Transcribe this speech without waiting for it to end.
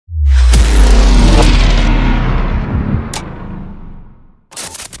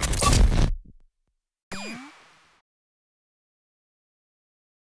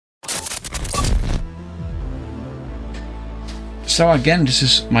So again, this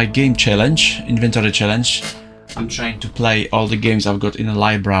is my game challenge, inventory challenge. I'm trying to play all the games I've got in a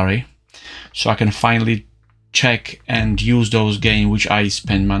library, so I can finally check and use those games which I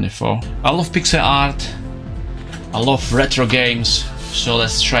spend money for. I love pixel art, I love retro games, so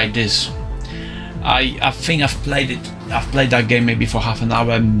let's try this. I think I've played that game maybe for half an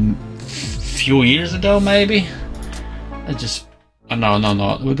hour few years ago, maybe. I just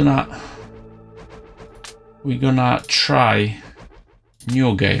no, we're gonna try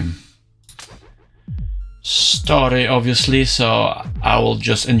new game. Story, obviously, so I will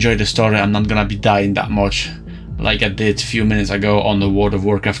just enjoy the story. I'm not gonna be dying that much like I did a few minutes ago on the World of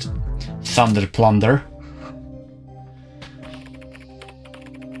Warcraft Thunder Plunder.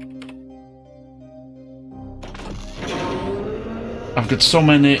 I've got so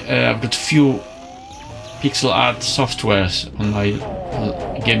many, I've got few pixel art softwares on my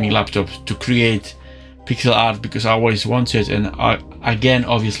gaming laptop to create pixel art because I always wanted, and again,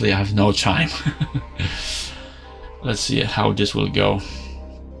 obviously I have no time. Let's see how this will go.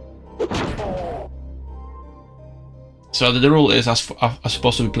 So the rule is I'm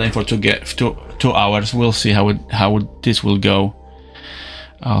supposed to be playing for two hours. We'll see how this will go.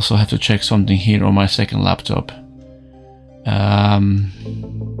 I also have to check something here on my second laptop.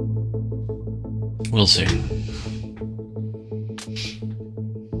 We'll see.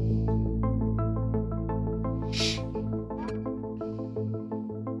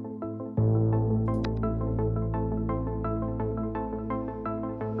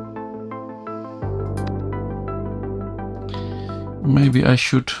 Maybe I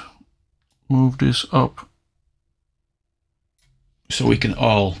should move this up so we can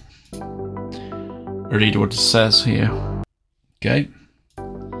all read what it says here. Okay.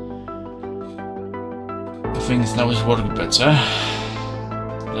 I think now is working better.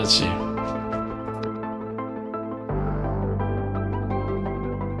 Let's see.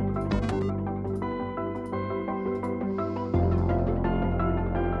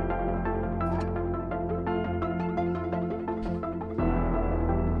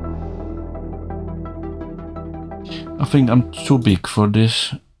 I think I'm too big for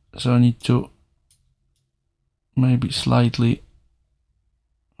this, so I need to maybe slightly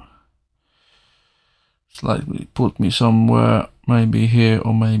put me somewhere, maybe here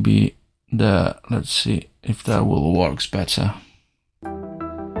or maybe there. Let's see if that will works better.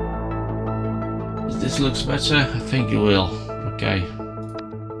 If this looks better, I think it will. Okay.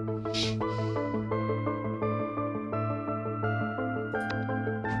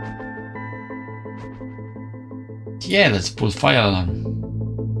 Yeah, let's put fire on.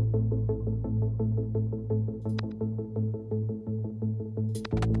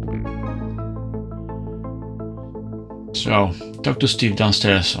 So, talk to Steve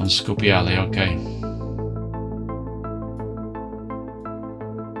downstairs on Scoopy Alley, okay.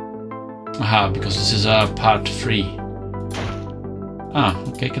 Aha, because this is part 3. Ah,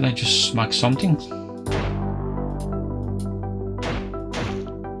 okay, can I just smack something?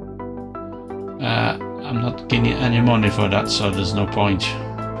 I'm not getting any money for that, so there's no point.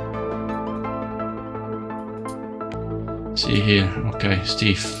 See here, okay,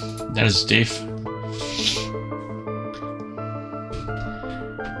 Steve. There's Steve.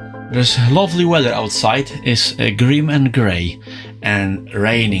 There's lovely weather outside. It's grim and grey and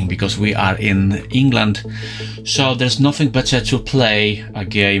raining because we are in England. So there's nothing better to play a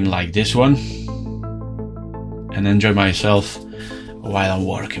game like this one and enjoy myself while I'm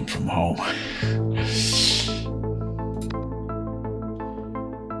working from home.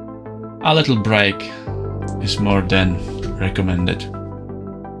 A little break is more than recommended.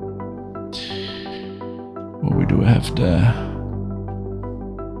 What do we have there?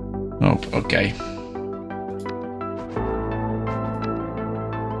 Nope, okay.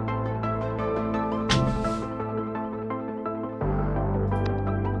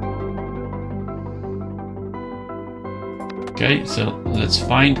 Okay, so let's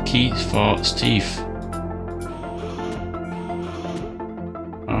find key for Steve.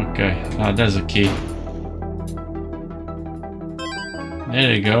 Okay, now there's a key.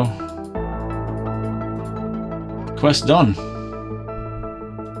 There you go. Quest done.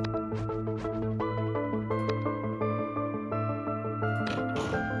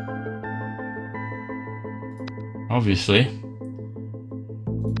 Obviously.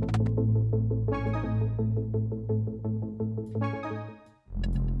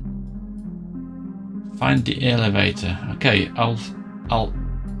 Find the elevator. Okay,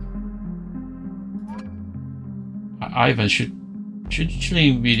 Ivan should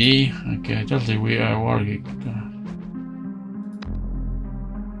be the. Okay, totally we are working.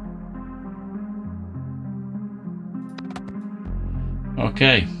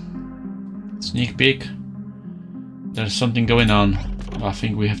 Okay. Sneak peek. There's something going on. I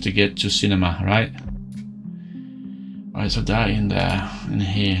think we have to get to cinema, right? Alright, so that in there, in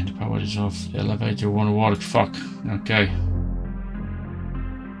here. The power is off. The elevator won't work. Fuck. Okay.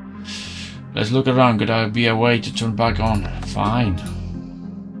 Let's look around. Could there be a way to turn back on? Fine.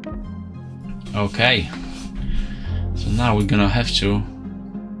 Okay. So now we're gonna have to...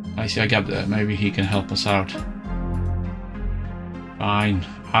 I see a gap there. Maybe he can help us out. Fine.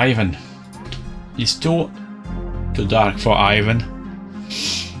 Ivan. It's too dark for Ivan.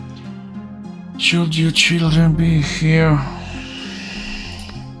 Should you children be here?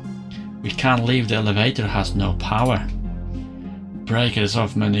 We can't leave. The elevator has no power. Breakers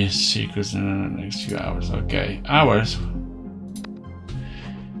of many secrets in the next few hours. Okay. Hours?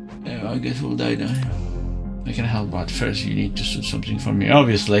 I guess we'll die now. I can help, but first you need to do something for me,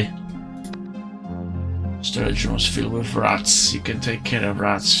 obviously. Storage rooms filled with rats. You can take care of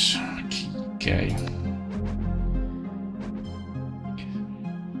rats. Okay.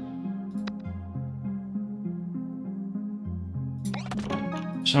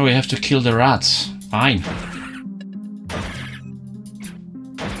 So we have to kill the rats. Fine.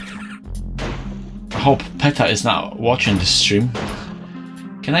 I hope PETA is not watching this stream.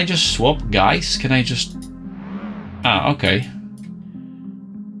 Can I just swap guys? Can I just... Ah, okay.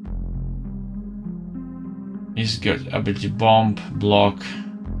 He's got ability bomb, block,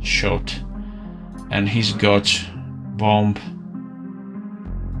 shot. And he's got bomb,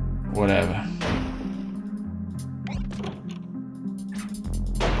 whatever.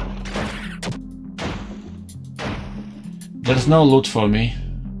 There's no loot for me.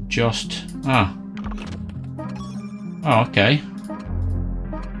 Just... Ah. Oh, okay.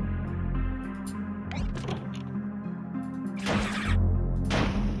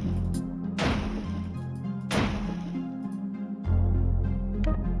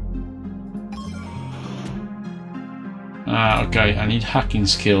 Ah, okay, I need hacking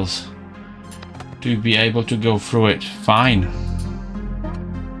skills to be able to go through it. Fine.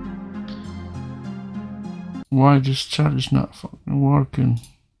 Why this chat is not fucking working?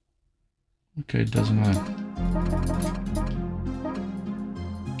 Okay, it doesn't matter.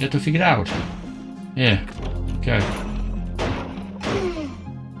 Get to figure it out. Yeah, okay.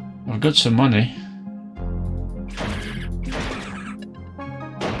 I've got some money.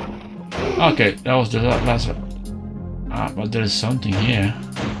 Okay, that was the last. Ah, but there's something here.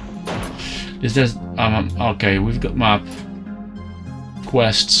 Is there... okay, we've got map.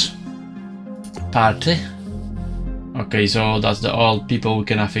 Quests. Party. Okay, so that's the all people we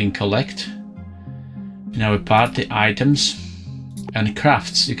can, I think, collect. In our party, items. And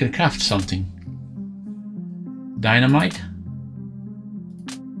crafts. You can craft something. Dynamite.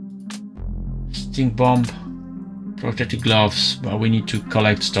 Stink bomb. Protective gloves. But we need to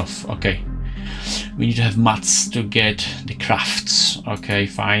collect stuff. Okay. We need to have mats to get the crafts. Okay,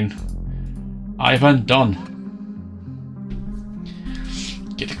 fine. Ivan, done.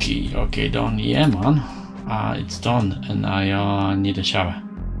 Get the key. Okay, done. Yeah, man. It's done. And I need a shower.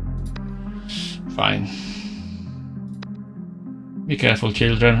 Fine. Be careful,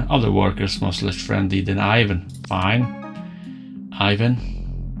 children. Other workers much less friendly than Ivan. Fine. Ivan.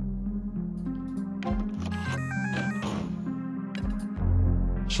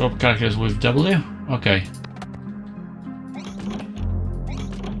 Swap characters with W? Okay.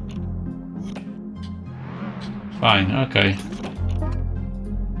 Fine, okay.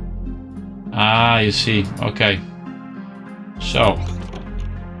 Ah, you see, okay. So.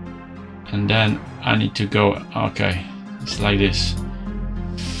 And then I need to go, okay. It's like this.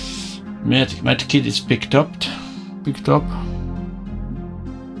 Medkit is picked up.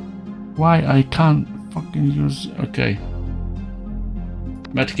 Why I can't fucking use, okay.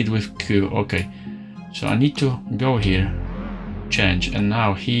 Medkit with Q, okay. So I need to go here, change, and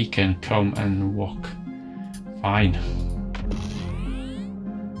now he can come and walk. Fine.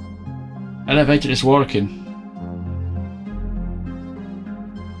 Elevator is working.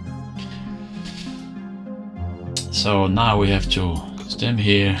 So now we have to stand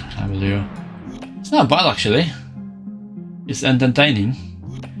here, have a look. It's not bad actually. It's entertaining.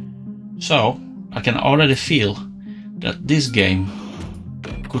 So I can already feel that this game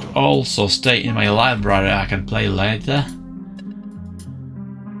could also stay in my library. I can play later.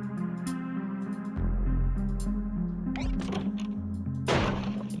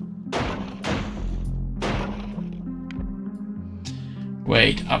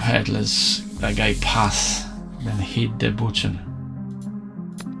 Wait, up ahead, let's that guy pass, then hit the button.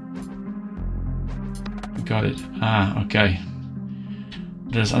 Got it. Ah, okay.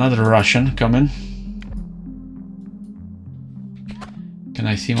 There's another Russian coming. Can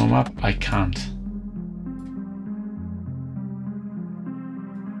I see my map? I can't.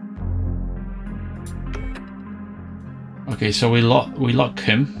 Okay, so we lock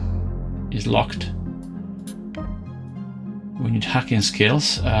him. He's locked. We need hacking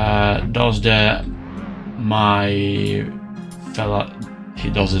skills. Does my fella? He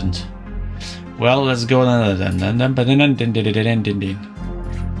doesn't. Well, let's go another then.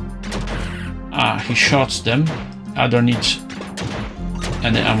 Ah, he shots them. I don't need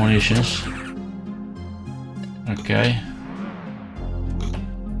any ammunitions. Okay.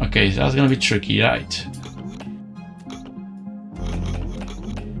 Okay, that's gonna be tricky, right?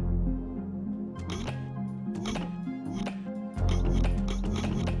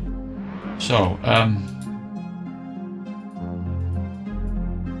 So,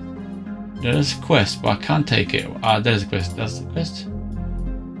 there's a quest, but I can't take it. Ah, there's a quest. That's the quest.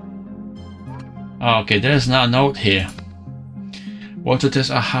 Okay, there's now a note here. Want to test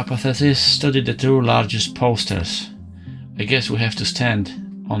our hypothesis? Study the two largest posters. I guess we have to stand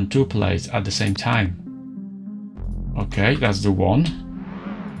on two plates at the same time. Okay, that's the one.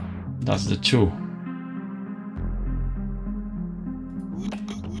 That's the two.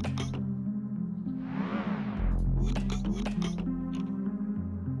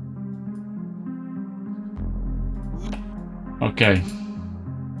 Okay.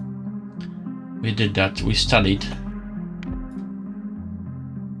 We did that. We studied.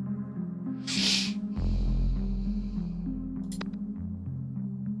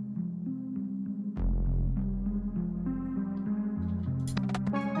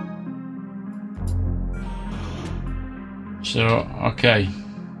 So, okay.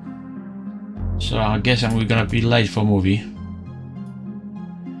 So I guess we're gonna be late for movie.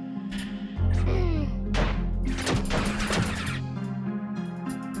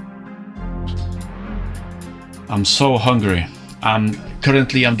 I'm so hungry.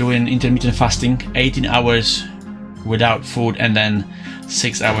 Currently I'm doing intermittent fasting, 18 hours without food and then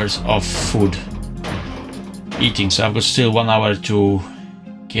 6 hours of food eating. So I've got still 1 hour to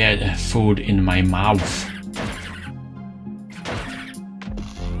get food in my mouth.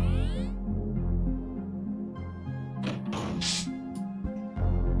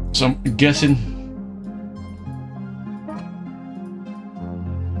 So I'm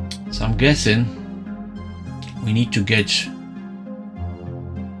guessing we need to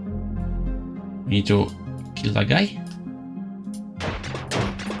kill that guy.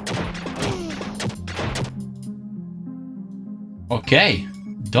 Okay,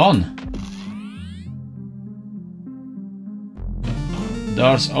 done.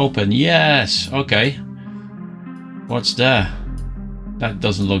 Doors open. Yes. Okay. What's there? That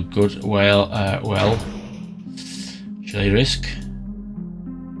doesn't look good. Well, well. Should I risk?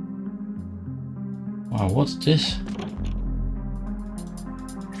 Wow, what's this?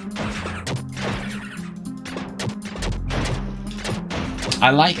 I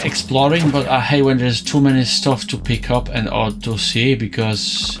like exploring, but I hate when there's too many stuff to pick up and or to see,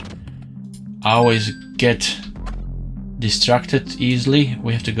 because I always get distracted easily.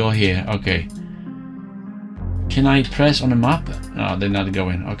 We have to go here. Okay. Can I press on the map? No, they're not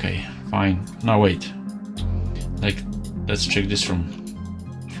going. Okay, fine. No, wait. Like, let's check this room.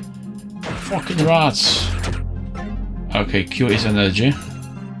 Fucking rats. Okay, Q is energy.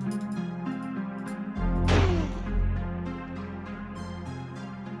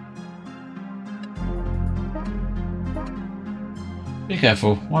 Be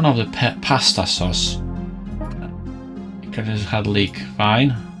careful. One of the pasta sauce. It just had leak.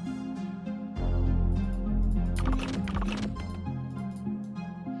 Fine.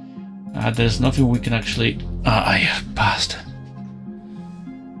 There's nothing we can actually... I passed.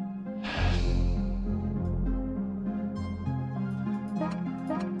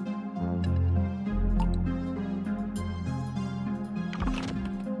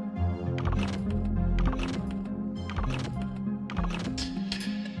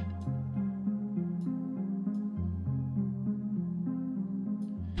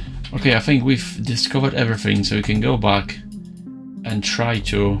 Okay, I think we've discovered everything, so we can go back and try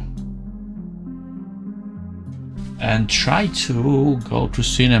to go to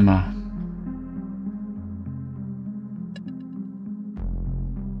cinema.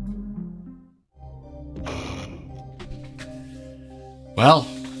 Well,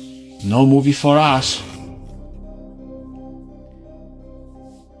 no movie for us.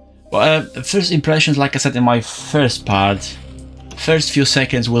 Well, first impressions, like I said in my first part, first few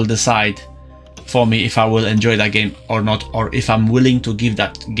seconds will decide for me if I will enjoy that game or not, or if I'm willing to give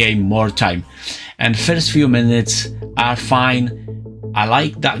that game more time. And first few minutes are fine. I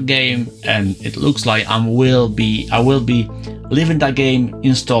like that game, and it looks like I will be leaving that game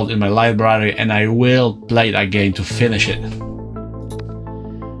installed in my library, and I will play that game to finish it.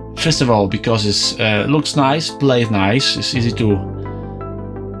 First of all, because it looks nice, plays nice, it's easy to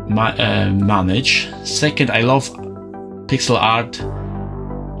manage. Second, I love pixel art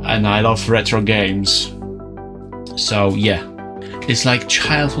and I love retro games. So yeah, it's like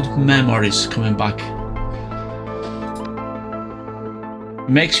childhood memories coming back.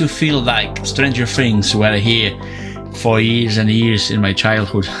 Makes you feel like Stranger Things were here for years and years in my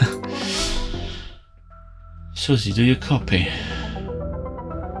childhood. Susie, do you copy?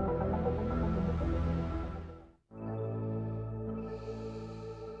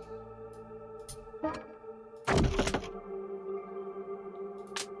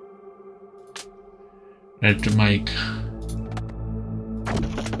 Ready to make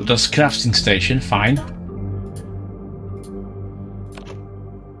that's crafting station, fine.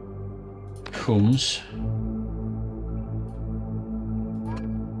 Whom's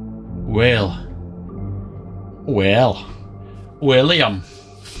well, William.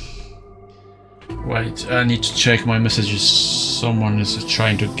 Wait, I need to check my messages. Someone is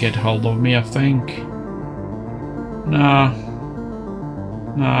trying to get hold of me, I think. Nah.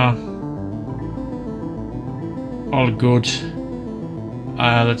 All good.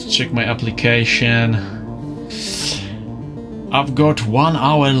 Let's check my application. I've got 1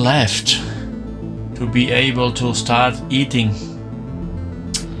 hour left to be able to start eating.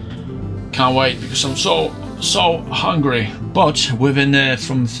 Can't wait because I'm so hungry. But within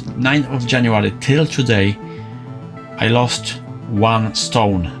from 9th of January till today, I lost 1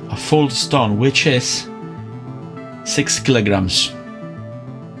 stone, a full stone, which is 6 kilograms.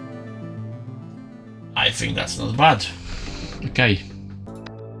 I think that's not bad. Okay.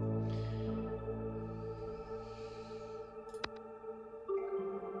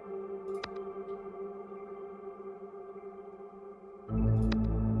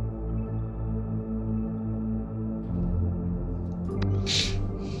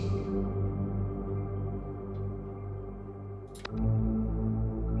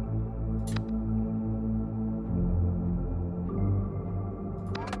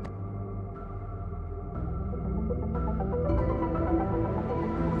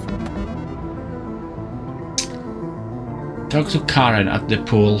 Talk to Karen at the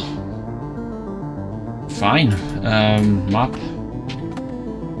pool. Fine. Map.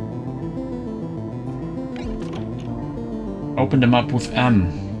 Open the map with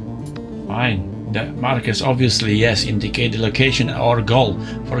M. Fine. The markers obviously, yes, indicate the location or goal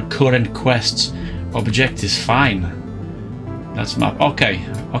for current quests. Objectives, fine. That's map. Okay.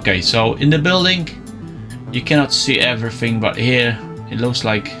 Okay, so in the building you cannot see everything, but here it looks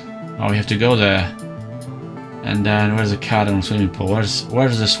like we have to go there. And then where's the cat and swimming pool?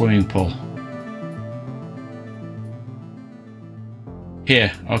 Where's the swimming pool?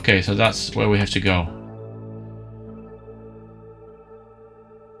 Here. Okay, so that's where we have to go.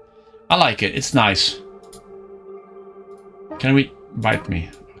 I like it. It's nice. Can we bite me?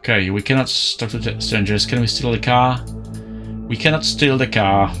 Okay, we cannot talk to strangers. Can we steal the car? We cannot steal the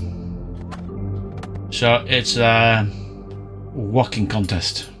car. So it's a walking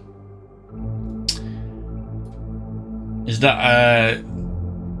contest. Is that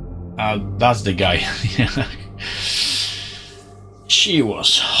that's the guy. She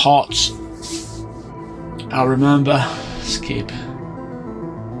was hot. I remember. Skip.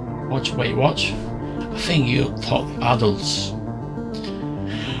 Watch, wait, watch. I think you thought adults.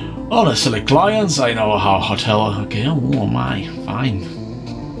 Honestly, clients, I know how hotel. Okay, oh my, fine.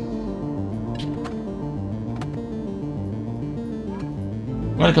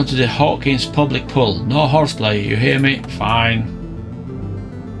 Welcome to the Hawkins public pool. No horseplay, you hear me? Fine.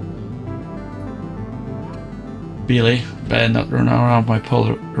 Billy, better not run around my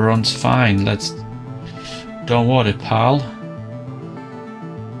pool. Runs fine. Let's. Don't worry, pal.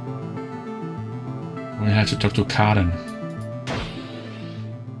 We have to talk to Karen.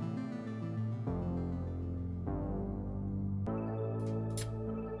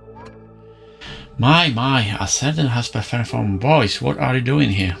 My, a certain has preferred from boys. What are you doing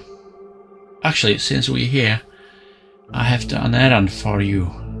here? Actually, since we're here, I have an errand for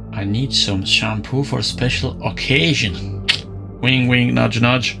you. I need some shampoo for a special occasion. Wing, wing, nudge,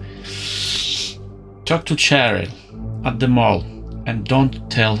 nudge. Talk to Cheryl at the mall and don't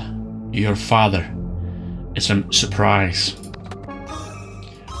tell your father. It's a surprise.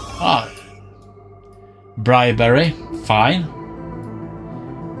 Ah, Briarberry, fine.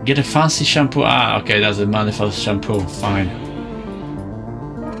 Get a fancy shampoo. Ah, okay, that's a manifold shampoo. Fine.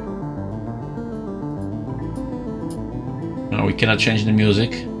 No, we cannot change the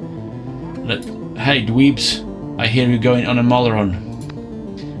music. Hey, dweebs, I hear you going on a mall run.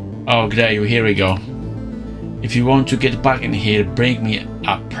 Oh great, here we go. If you want to get back in here, bring me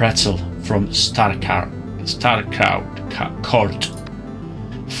a pretzel from Starcroud Court.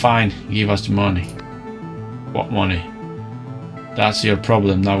 Fine, give us the money. What money? That's your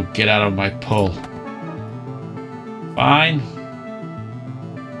problem. Now get out of my pool. Fine.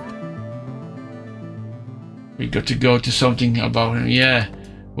 We got to go to something about him. Yeah.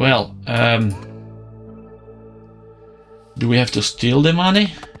 Well, do we have to steal the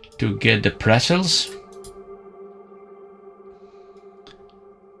money to get the pretzels?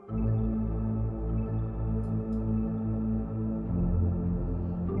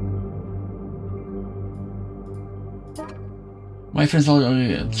 My friends all...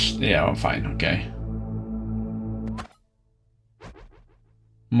 Yeah, I'm fine, okay.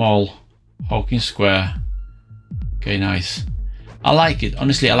 Mall. Hawkins Square. Okay, nice. I like it,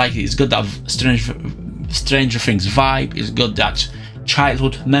 honestly I like it. It's got that Stranger Things vibe. It's got that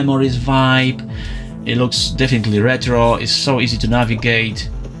childhood memories vibe. It looks definitely retro. It's so easy to navigate.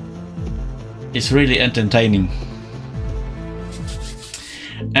 It's really entertaining.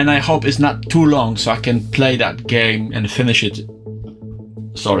 And I hope it's not too long so I can play that game and finish it.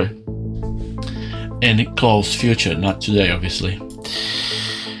 Sorry. In close future, not today obviously.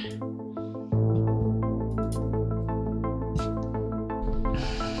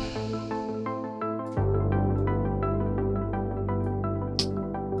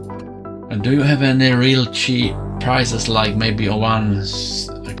 And do you have any real cheap prices, like maybe ones?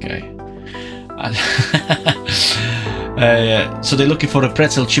 Okay. So they're looking for a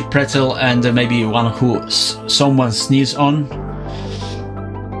pretzel, cheap pretzel, and maybe one who someone sneezes on.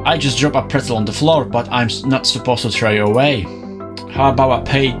 I just drop a pretzel on the floor, but I'm not supposed to throw it away. How about I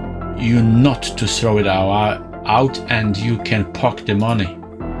pay you not to throw it out and you can pocket the money?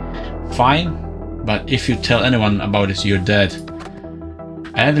 Fine, but if you tell anyone about this, you're dead.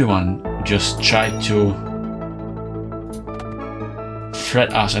 Everyone just tried to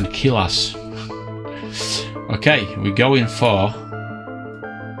threat us and kill us. Okay, we're going for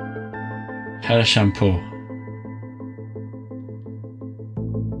hair shampoo.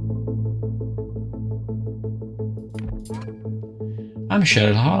 I'm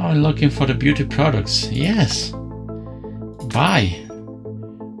Cheryl. I'm looking for the beauty products. Yes. Buy.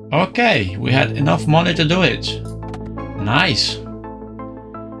 Okay, we had enough money to do it. Nice.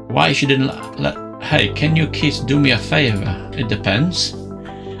 Why she didn't let... Hey, can you kids do me a favor? It depends.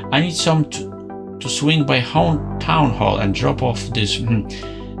 I need some to swing by town hall and drop off this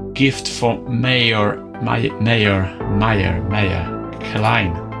gift for Mayor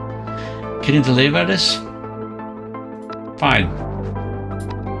Klein. Can you deliver this? Fine.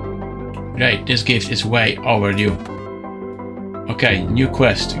 Great, this gift is way overdue. Okay, new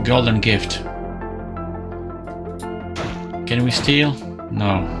quest, golden gift. Can we steal?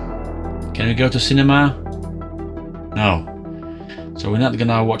 No. Can we go to cinema? No. So we're not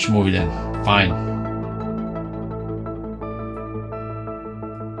gonna watch a movie then. Fine.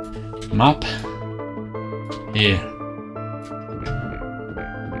 Map. Here.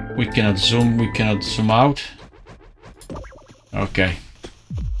 We cannot zoom out. Okay.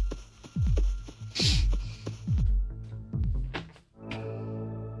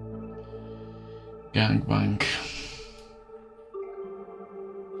 Gangbang.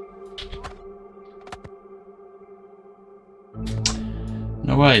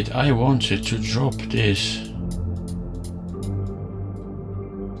 No wait, I wanted to drop this.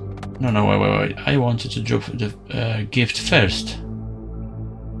 No, wait. I wanted to drop the gift first.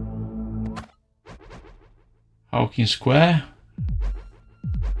 Hawkins Square.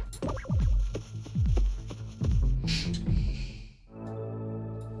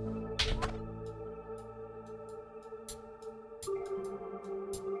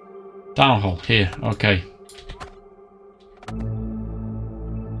 Town hall, here, okay.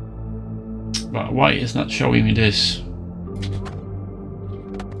 But why is not showing me this?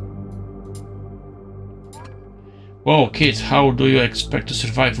 Whoa, kids, how do you expect to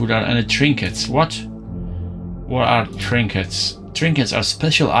survive without any trinkets? What? What are trinkets? Trinkets are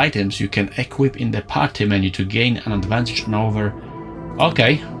special items you can equip in the party menu to gain an advantage on over...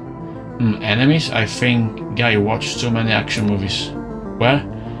 Okay. Enemies? I think guy watched too many action movies. Where?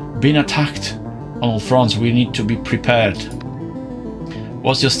 Being attacked on all fronts, we need to be prepared.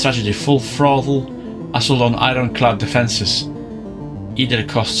 What's your strategy? Full throttle, assault on ironclad defenses. Either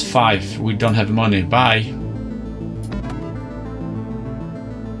costs 5. We don't have money. Bye.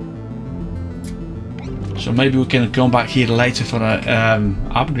 So maybe we can come back here later for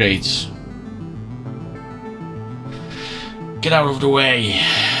upgrades. Get out of the way.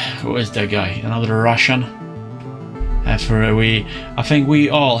 Who is that guy? Another Russian? nice. I think we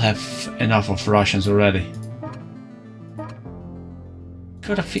all have enough of Russians already.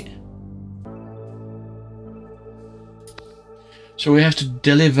 Could have. So we have to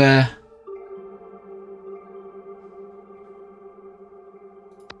deliver.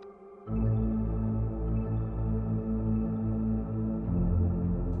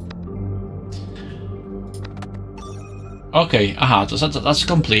 Okay, aha, that's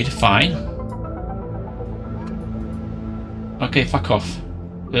complete, fine. Okay, fuck off.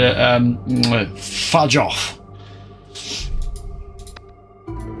 Fudge off.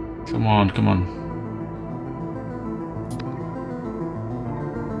 Come on, come on.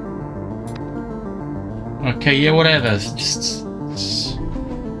 Okay, yeah, whatever. Just...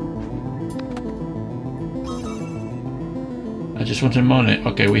 I just wanted money.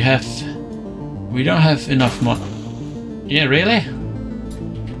 Okay, we don't have enough money. Yeah, really?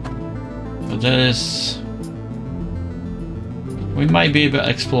 But there's... We might be able to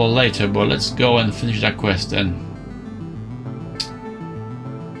explore later, but let's go and finish that quest then.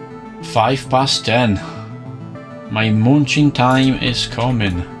 10:05. My munching time is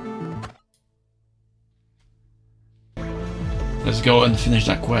coming. Let's go and finish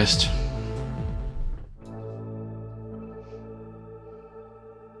that quest.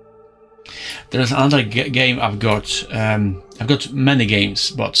 There's another game I've got. I've got many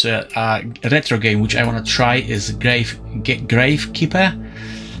games, but a retro game which I want to try is Gravekeeper.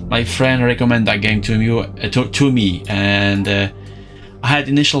 My friend recommended that game to me, and I had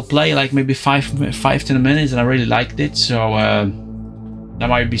initial play like maybe 5-10 minutes, and I really liked it. So that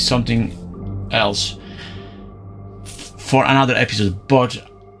might be something else for another episode. But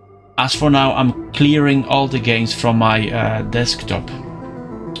as for now, I'm clearing all the games from my desktop.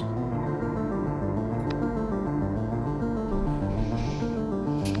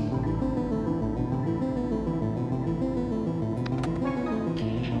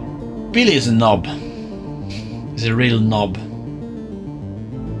 Billy is a knob. He's a real knob.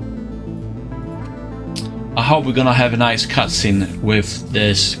 I hope we're gonna have a nice cutscene with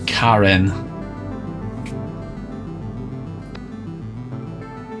this Karen.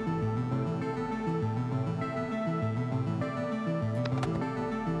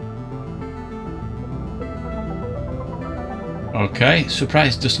 Okay,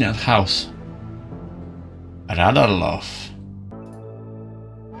 surprise Dustin at house. Rather love.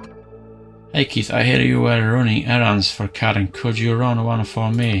 Hey Keith, I hear you were running errands for Karen. Could you run one for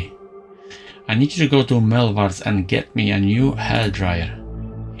me? I need you to go to Melvard's and get me a new hairdryer.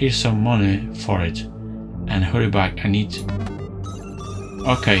 Here's some money for it. And hurry back, I need...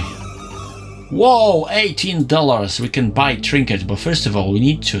 Okay. Whoa, $18! We can buy trinkets, but first of all we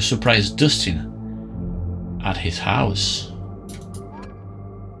need to surprise Dustin at his house.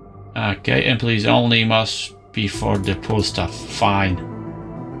 Okay, and please only must be for the pool stuff. Fine.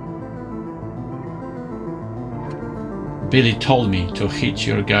 Billy told me to hit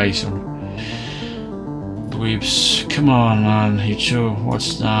your guys on dweebs. Come on, man, you two,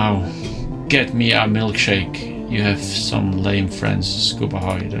 what's now? Get me a milkshake. You have some lame friends, Scuba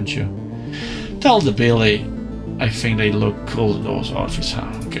Hoy, don't you? Tell the Billy I think they look cool, those outfits,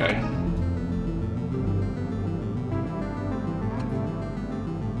 huh? Okay.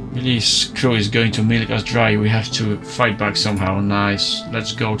 Billy's crew is going to milk us dry. We have to fight back somehow. Nice.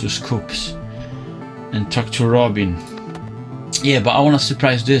 Let's go to Scoops and talk to Robin. Yeah, but I want to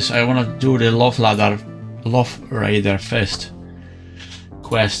surprise this. I want to do the Love Raider first.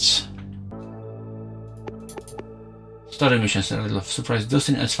 Quests. Story missions. Surprise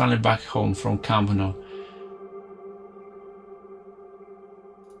Dustin is finally back home from camp now.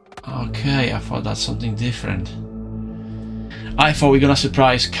 Okay, I thought that's something different. I thought we were gonna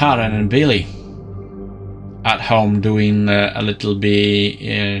surprise Karen and Billy at home doing a little bit,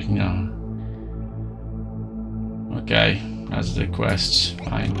 you know. Okay. That's the quests,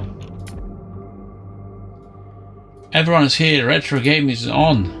 fine. Everyone is here, retro game is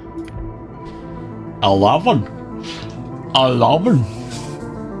on. 11.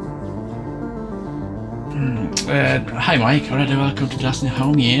 Hi Mike, already welcome to Dustin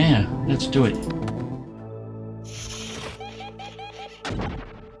home, yeah, let's do it.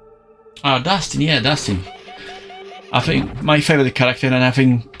 Oh, Dustin, yeah, Dustin. I think my favorite character, and I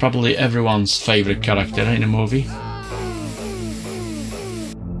think probably everyone's favorite character in a movie.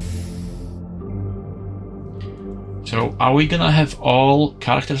 So, are we gonna have all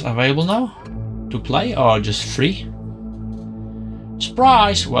characters available now to play, or just free?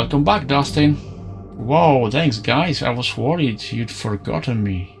 Surprise! Welcome back, Dustin. Whoa, thanks guys, I was worried you'd forgotten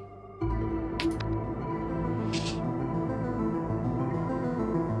me.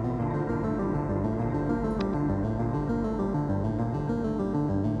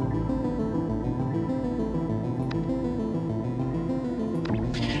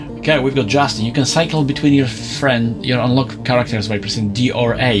 Okay, we've got Justin. You can cycle between your unlocked characters by pressing D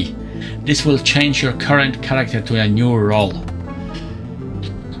or A. This will change your current character to a new role.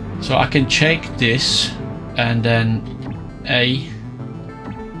 So I can check this and then A.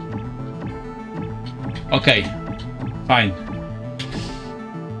 Okay, fine.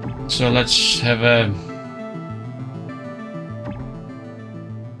 So let's have a...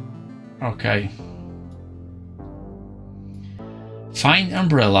 Okay. Find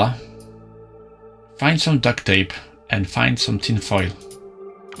umbrella, find some duct tape, and find some tin foil.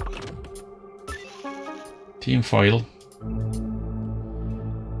 Tin foil.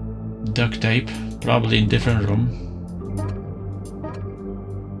 Duct tape, probably in different room.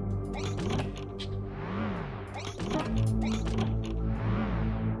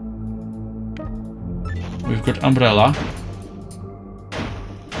 We've got umbrella.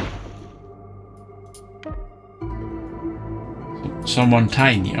 Someone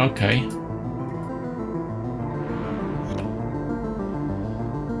tiny, okay.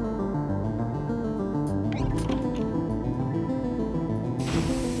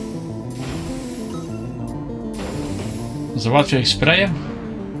 Załatwiaj spray?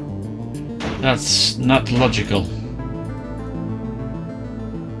 That's not logical.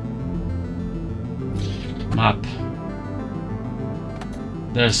 Map.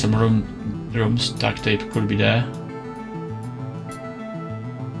 There's some rooms, duct tape could be there.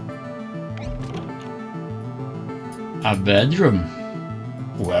 A bedroom.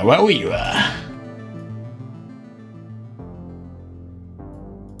 Where you are?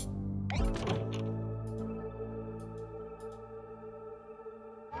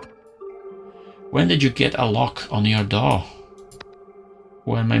 When did you get a lock on your door?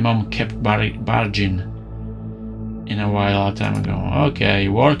 When my mom kept barging in a while a time ago. Okay,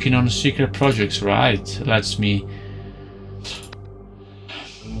 working on secret projects, right? Lets me...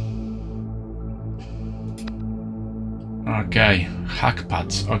 Okay,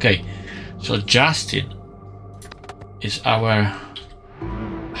 hackpads. Okay, so Justin is our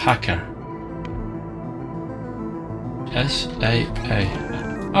hacker. S-A-A.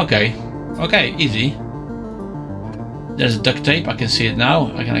 Okay, okay, easy. There's duct tape, I can see it now.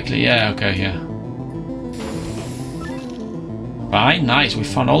 I can actually, yeah, okay, yeah. Fine, nice, we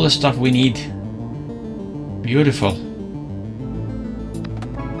found all the stuff we need. Beautiful.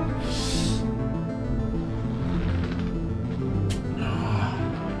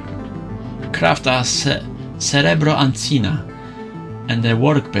 Craft a cerebro ancina and a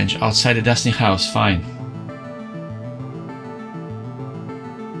workbench outside the Destiny house, fine.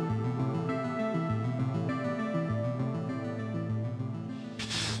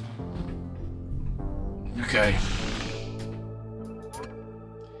 Okay.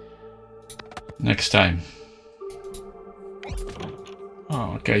 Next time.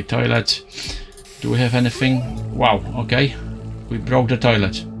 Oh, okay, toilet. Do we have anything? Wow, okay. We broke the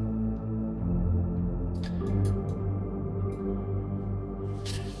toilet.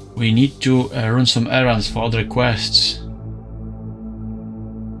 We need to run some errands for other quests.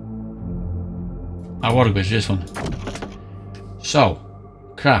 A workbench, this one. So,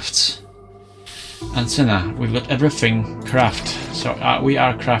 crafts. Ancina, we've got everything craft. So we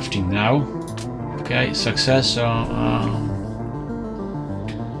are crafting now. Okay, success. So,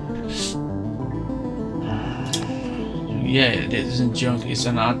 yeah, this isn't junk. It's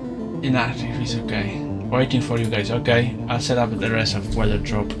an inactive. It's okay. Waiting for you guys. Okay, I'll set up the rest of weather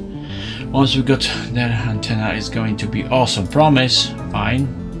drop. Once we got their antenna, it's going to be awesome. Promise. Fine.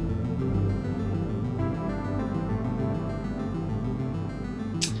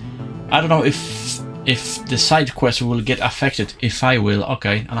 I don't know if the side quest will get affected. If I will,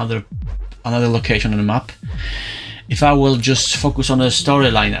 okay, another location on the map. If I will just focus on the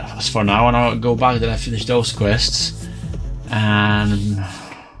storyline as for now, and I'll go back then I finish those quests. And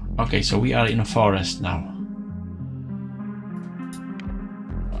okay, so we are in a forest now.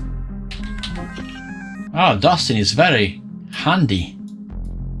 Oh, Dustin is very handy.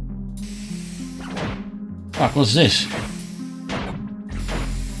 Fuck, what's this?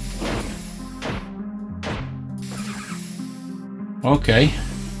 Okay.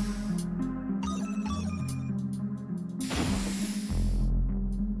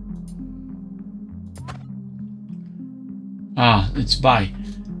 Ah, it's by.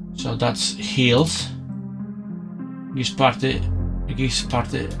 So that's heals. Gives party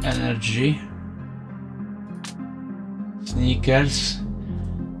energy. Sneakers.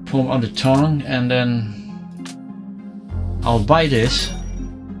 Put on the tongue, and then I'll buy this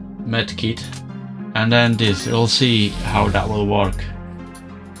medkit, and then this. We'll see how that will work.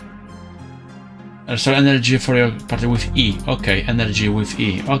 So energy for your party with E. Okay, energy with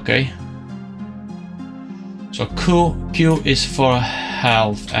E. Okay. So Q is for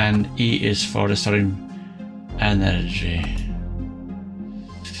health and E is for restoring energy.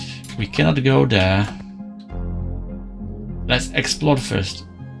 We cannot go there. Let's explore first.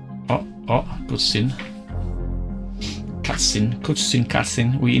 Oh, cutscene.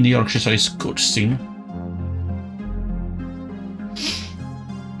 Cutscene. We in Yorkshire, so it's cutscene.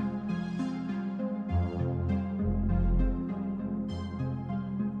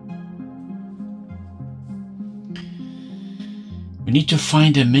 We need to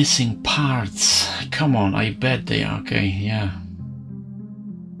find the missing parts. Come on, I bet they are. Okay, yeah.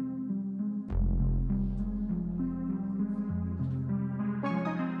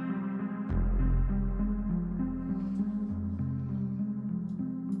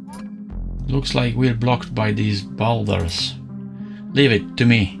 Looks like we're blocked by these boulders. Leave it to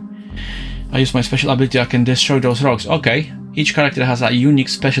me. I use my special ability, I can destroy those rocks. Okay. Each character has a unique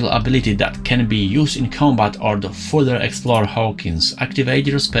special ability that can be used in combat or to further explore Hawkins. Activate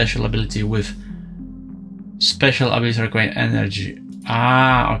your special ability with special ability requiring energy.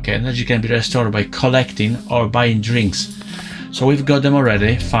 Ah, okay. Energy can be restored by collecting or buying drinks. So we've got them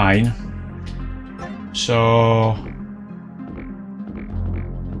already. Fine. So...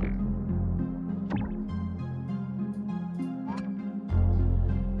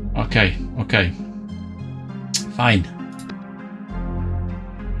 Okay. Fine.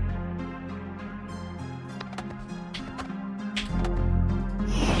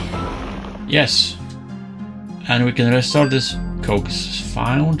 Yes. And we can restore this coax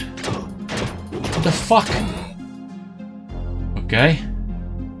found. What the fuck? Okay.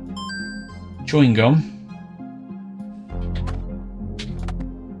 Chewing gum.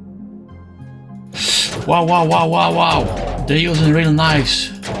 Wow. They're using real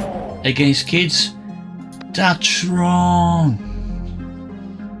knives against kids? That's wrong.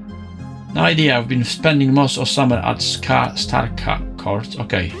 No idea. I've been spending most of summer at Star Court.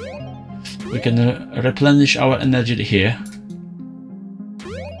 Okay. We can replenish our energy here.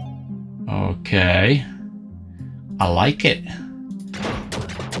 Okay. I like it.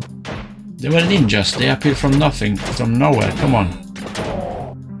 They were ninjas. They appeared from nothing, from nowhere. Come on.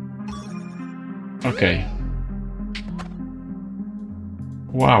 Okay.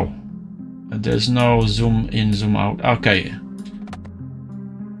 Wow. There's no zoom in, zoom out. Okay.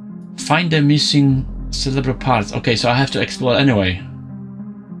 Find the missing cerebral parts. Okay, so I have to explore anyway.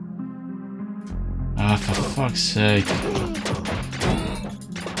 Ah, for fuck's sake.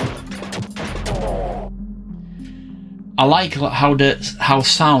 I like how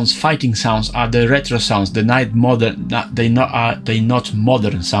sounds, fighting sounds are the retro sounds. They're not modern. They're not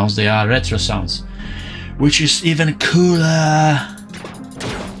modern sounds. They are retro sounds, which is even cooler.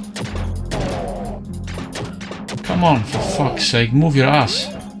 Come on, for fuck's sake, move your ass.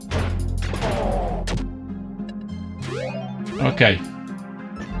 Okay.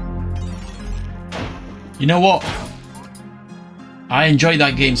 You know what? I enjoyed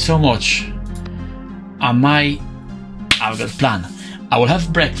that game so much. I've got a plan. I will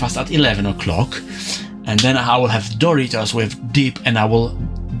have breakfast at 11 o'clock and then I will have Doritos with dip and I will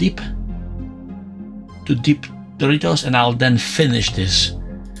dip Doritos and I'll then finish this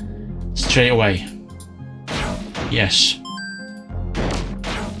straight away. Yes.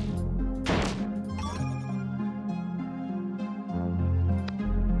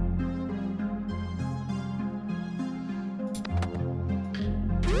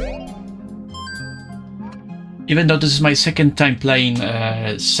 Even though this is my second time playing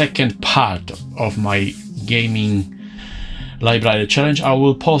second part of my gaming library challenge, I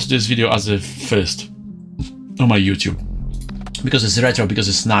will post this video as a first on my YouTube. Because it's retro, because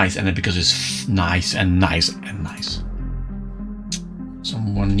it's nice, and because it's nice.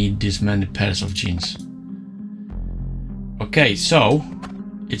 Someone need this many pairs of jeans. Okay, so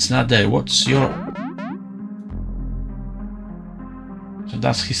it's not there. What's your... So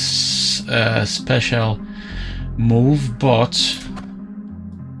that's his special move, but...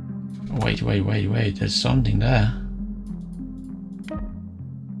 Wait, there's something there.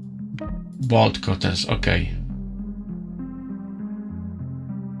 Bolt cutters, okay.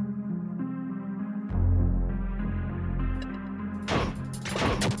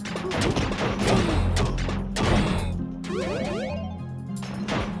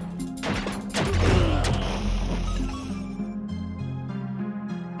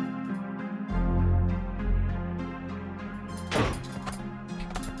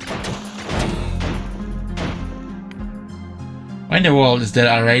 Why in the world is there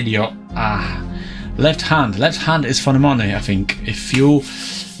a radio? Ah, Left hand. Left hand is for the money, I think. If you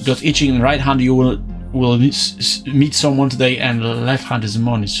got itching in right hand, you will meet someone today, and left hand is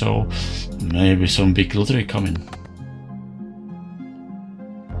money. So maybe some big lottery coming.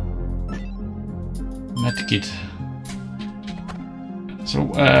 Medkit. So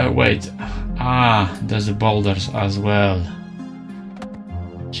wait. Ah, there's the boulders as well.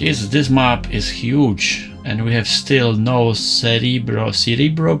 Jesus, this map is huge, and we have still no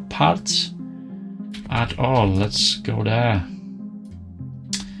cerebro parts at all. Let's go there.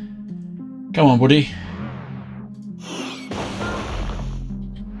 Come on, buddy.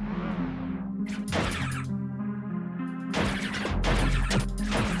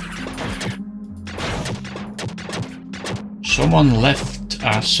 Someone left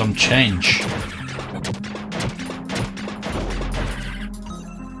us some change.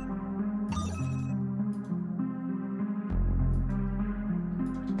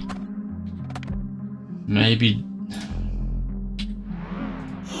 Maybe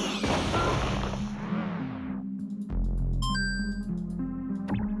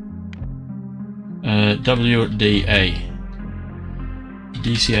WDA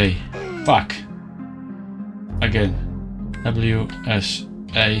DCA. Fuck. Again.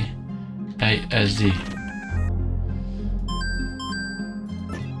 WSA ASD.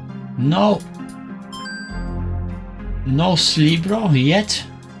 No Slibro yet?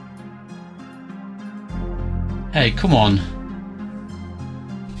 Hey, come on.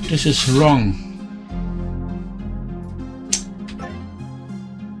 This is wrong.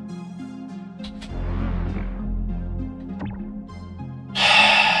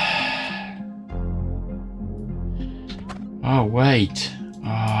 Oh, wait.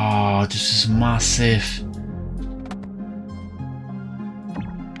 Oh, this is massive.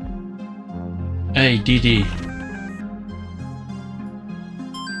 Hey, DD.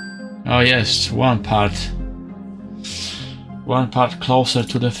 Oh, yes, one part. One part closer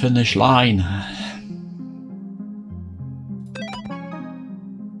to the finish line.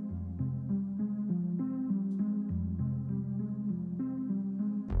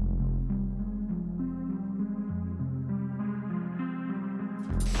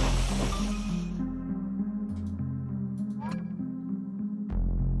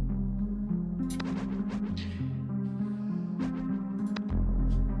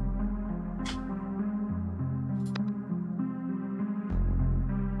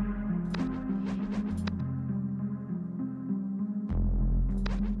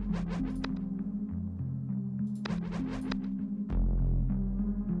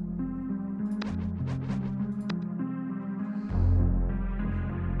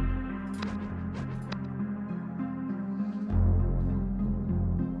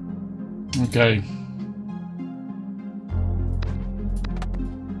 Okay.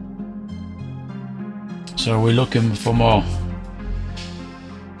 So we're looking for more.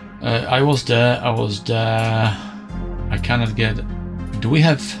 I was there. I cannot get... Do we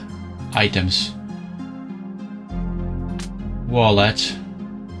have items? Wallet.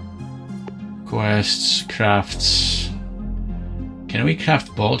 Quests, crafts. Can we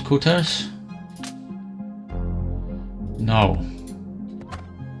craft bolt cutters? No.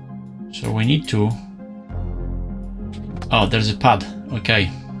 So we need to... Oh, there's a pad. Okay.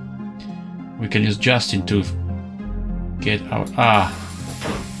 We can use Justin to get out. Ah.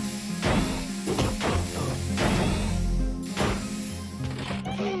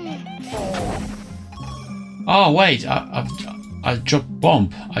 Oh, wait. I dropped bomb.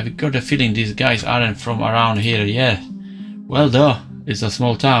 I've got a feeling these guys aren't from around here. Yeah. Well, duh. It's a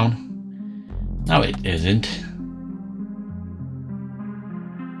small town. No, it isn't.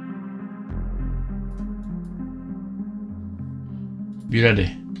 Be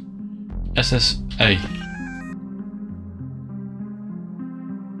ready. SSA.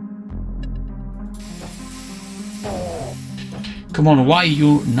 Come on, why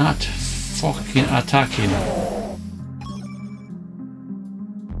you not fucking attacking?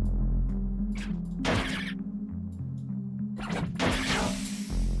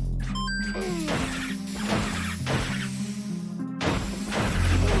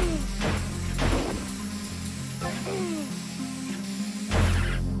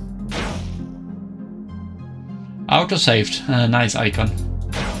 Auto-saved, nice icon.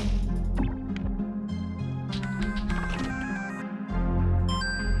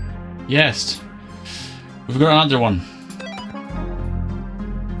 Yes, we've got another one.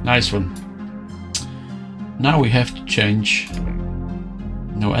 Nice one. Now we have to change.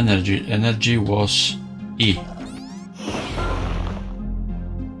 No energy. Energy was E.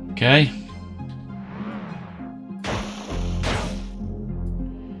 Okay.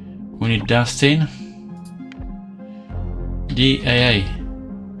 We need Dustin. D A.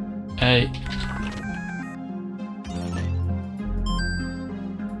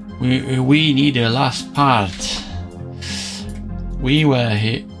 We need the last part. We were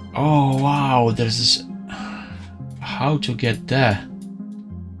here. Oh wow, there's this. How to get there?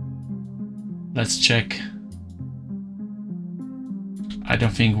 Let's check. I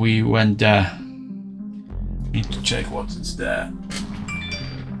don't think we went there. Need to check what is there.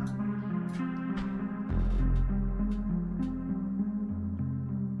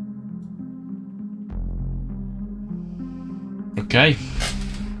 Okay.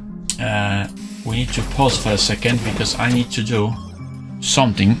 We need to pause for a second because I need to do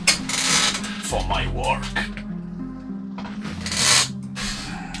something for my work.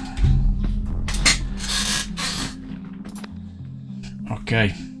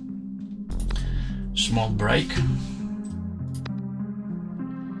 Okay. Small break.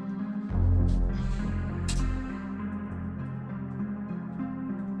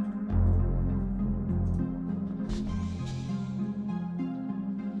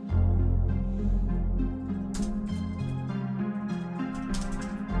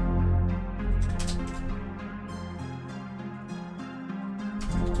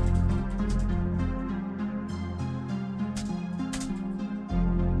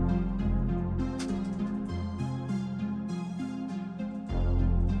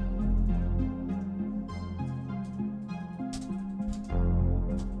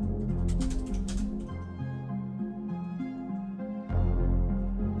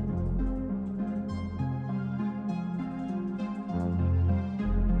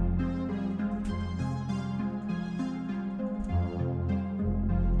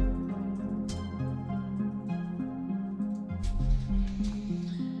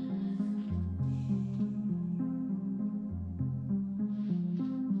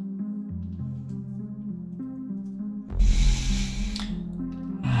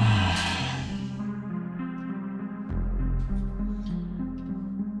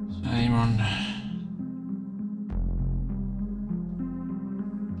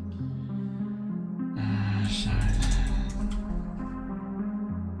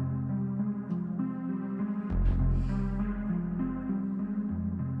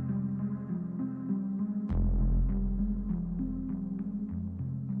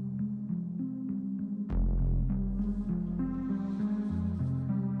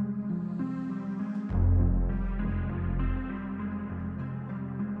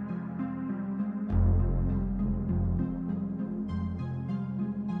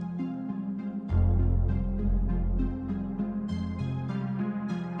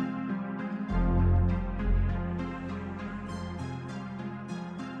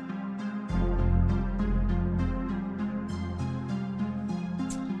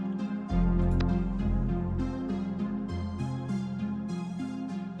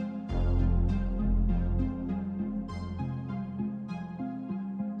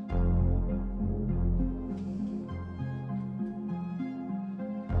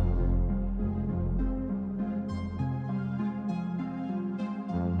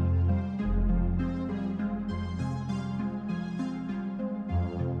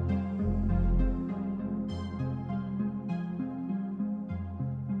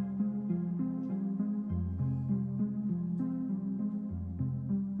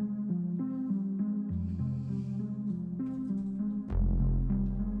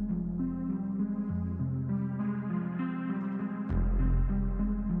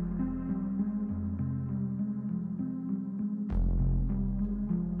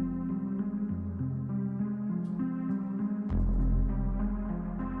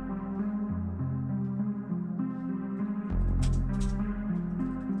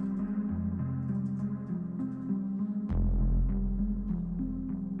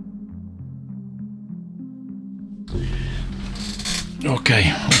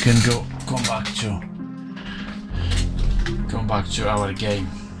 Okay, we can come back to our game.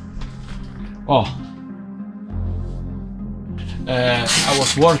 Oh, I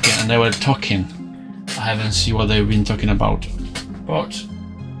was working and they were talking. I haven't seen what they've been talking about, but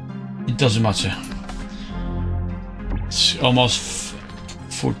it doesn't matter. It's almost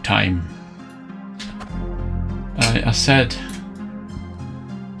full time. I said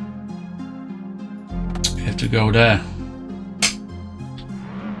I have to go there.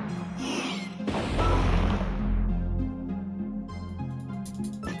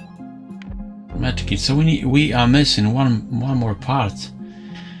 Medkit. So we are missing one more part,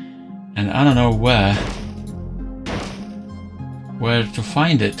 and I don't know where to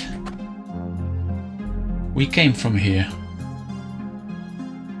find it. We came from here.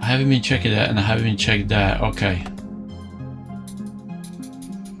 I haven't been checking that, and I haven't been checked there. Okay.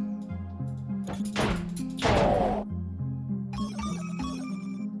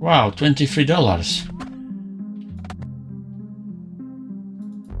 Wow, $23.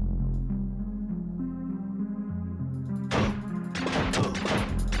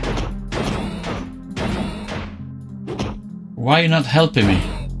 Why are you not helping me?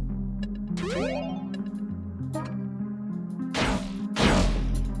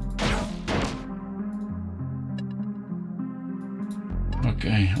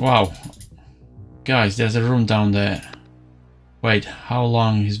 Okay, wow. Guys, there's a room down there. Wait, how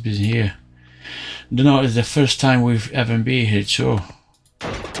long he's been here? Don't know, it's the first time we've ever been here too.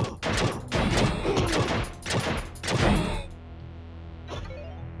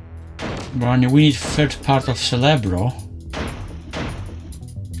 Barney, we need third part of Celebro.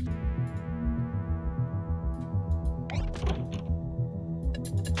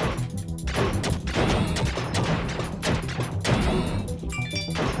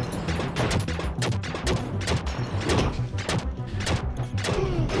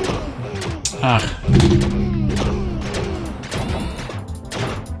 Ah.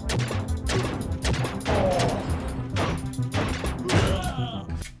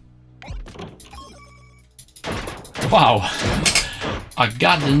 Wow, I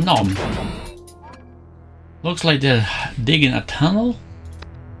got the gnome. Looks like they're digging a tunnel.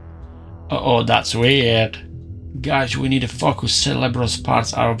 Uh-oh, that's weird. Guys, we need to focus. Celebro's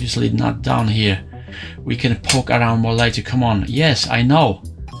parts are obviously not down here. We can poke around more later. Come on. Yes, I know.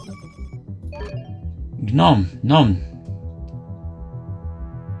 Gnome.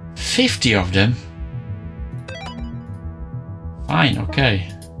 50 of them. Fine, okay.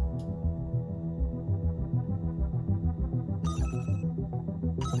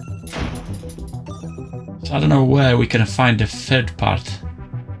 So I don't know where we can find the third part.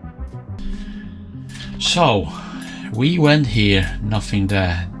 So we went here, nothing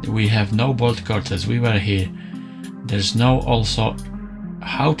there. We have no bolt cutters. We were here. There's no also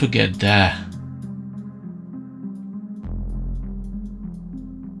how to get there.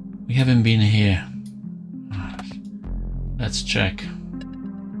 We haven't been here. Let's check.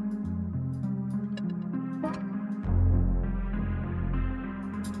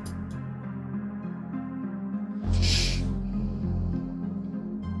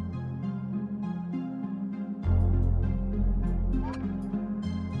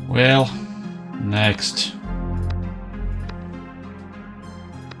 Well, next.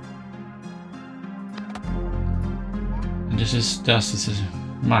 And this is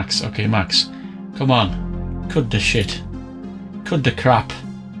Max. Okay, Max. Come on. Cut the shit. Cut the crap.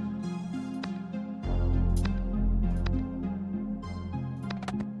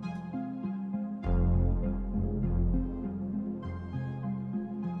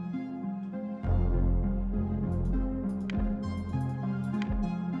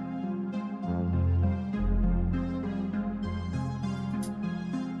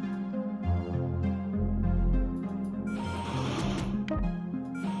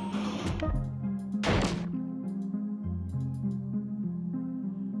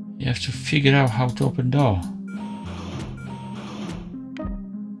 You have to figure out how to open door.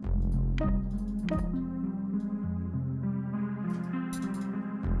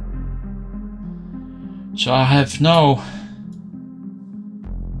 So I have no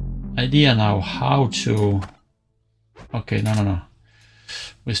idea now how to... Okay, no.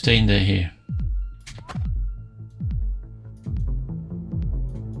 We're staying there here.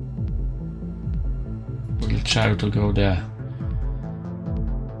 We'll try to go there.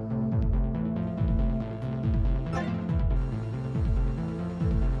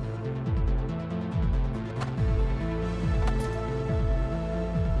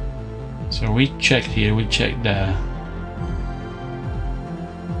 So we checked here, we checked there.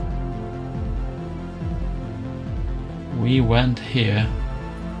 We went here.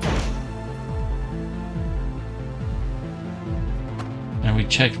 And we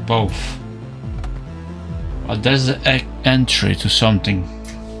checked both. But there's the entry to something.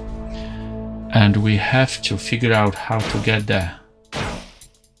 And we have to figure out how to get there.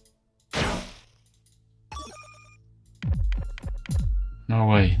 No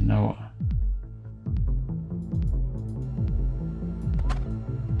way, no.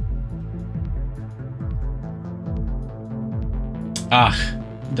 Ah,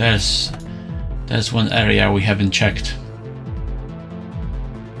 there's one area we haven't checked.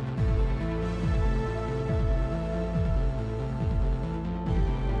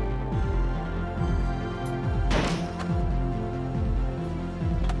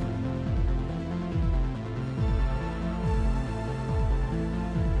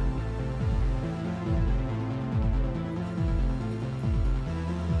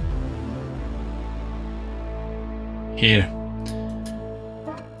 Here.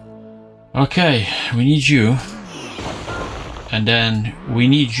 Okay, we need you. And then we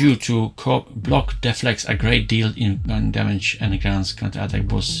need you to block deflects a great deal in gun damage and grants counter attack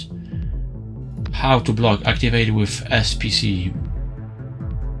boosts. How to block? Activate with SPC.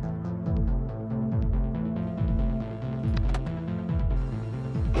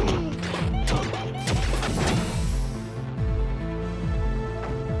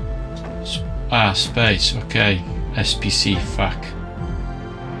 Space, okay. SPC, fuck.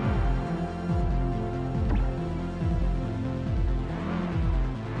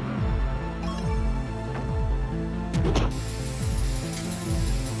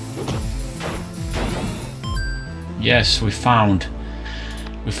 Yes, we found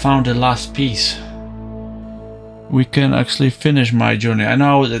the last piece. We can actually finish my journey. I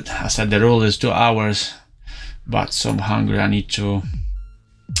know that I said the rule is 2 hours, but so I'm hungry.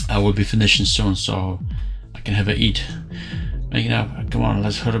 I will be finishing soon, so I can have a eat. Make it up. Come on,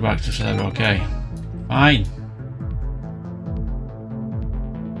 let's hurry back to server. Okay, fine.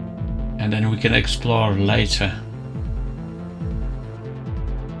 And then we can explore later.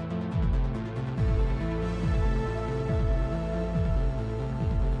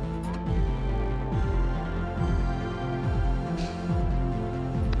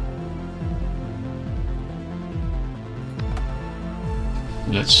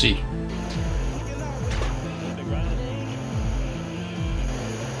 Let's see.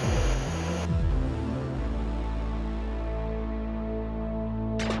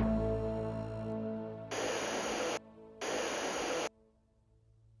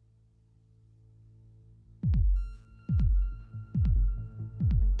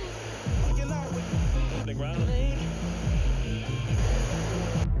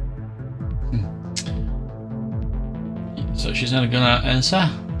 So she's not gonna answer.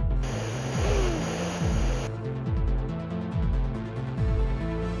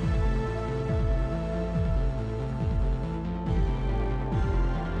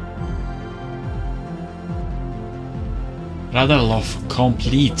 Rather love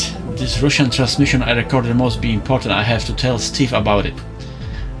complete. This Russian transmission I recorded must be important. I have to tell Steve about it.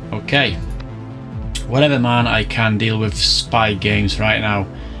 Okay. Whatever, man, I can deal with spy games right now.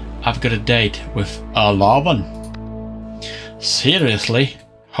 I've got a date with 11. Seriously?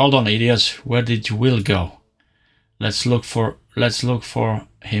 Hold on, idiots. Where did Will go? Let's look for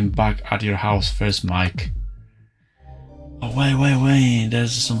him back at your house first, Mike. Oh, wait.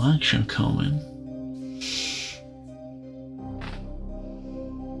 There's some action coming.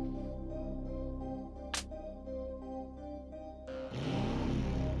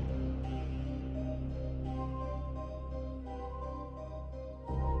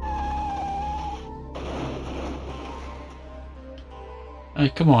 Hey,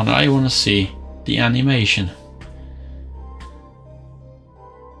 come on, I want to see the animation.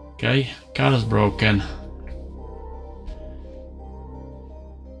 Okay, car is broken.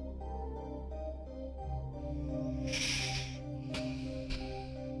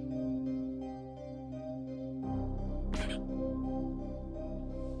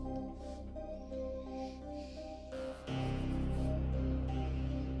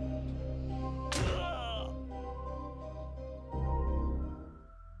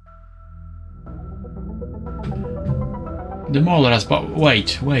 The Mauler has, but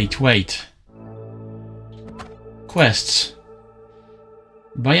wait. Quests.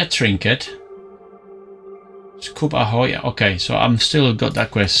 Buy a trinket. Scoop ahoy. Okay, so I'm still got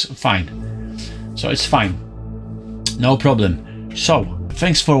that quest. Fine. So it's fine. No problem. So,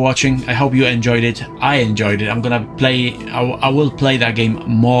 thanks for watching. I hope you enjoyed it. I enjoyed it. I'm gonna play, I will play that game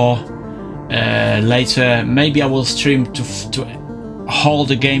more later. Maybe I will stream to hold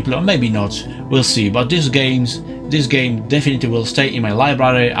the gameplay, or maybe not. We'll see. But this game definitely will stay in my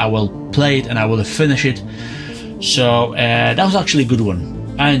library. I will play it and I will finish it. So that was actually a good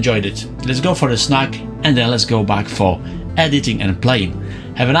one. I enjoyed it. Let's go for the snack and then let's go back for editing and playing.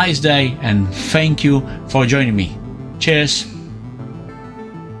 Have a nice day and thank you for joining me. Cheers.